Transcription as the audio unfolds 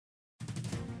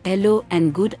Hello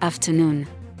and good afternoon.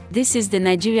 This is the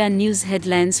Nigerian news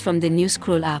headlines from the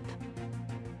Newscroll app.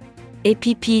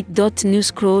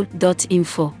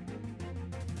 app.newscroll.info.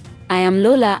 I am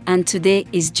Lola and today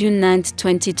is June 9,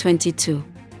 2022.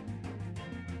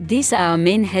 These are our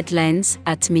main headlines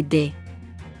at midday.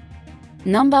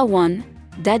 Number 1.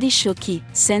 Daddy Shoki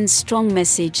sends strong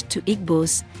message to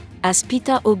Igbos as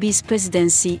Peter Obi's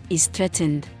presidency is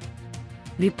threatened.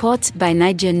 Report by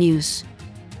Niger News.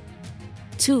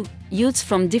 2. Youths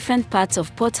from different parts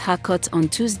of Port Harcourt on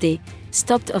Tuesday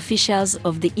stopped officials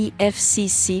of the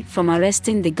EFCC from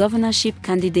arresting the governorship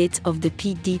candidate of the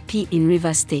PDP in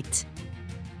Rivers State.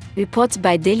 Report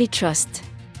by Daily Trust.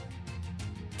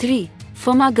 3.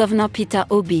 Former Governor Peter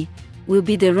Obi will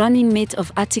be the running mate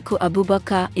of Atiku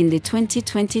Abubakar in the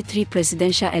 2023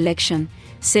 presidential election,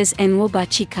 says Enwoba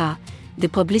Chika, the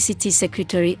publicity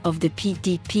secretary of the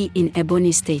PDP in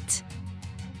Ebonyi State.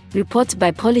 Report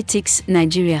by Politics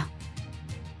Nigeria.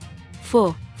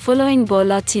 4. Following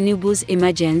Bola Tinubu's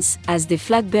emergence as the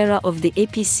flag-bearer of the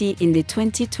APC in the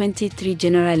 2023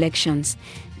 general elections,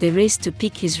 the race to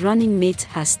pick his running mate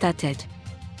has started.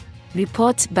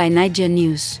 Report by Niger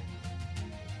News.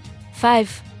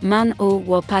 5. Man O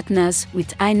War partners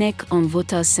with INEC on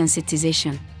voters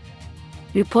sensitization.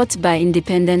 Report by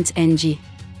Independent NG.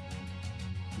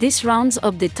 This rounds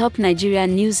up the top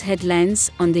Nigerian news headlines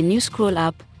on the Newscroll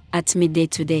app at midday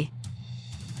today.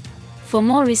 For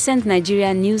more recent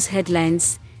Nigerian news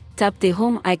headlines, tap the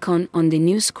home icon on the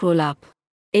Newscroll app.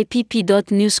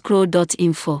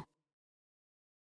 app.newscroll.info.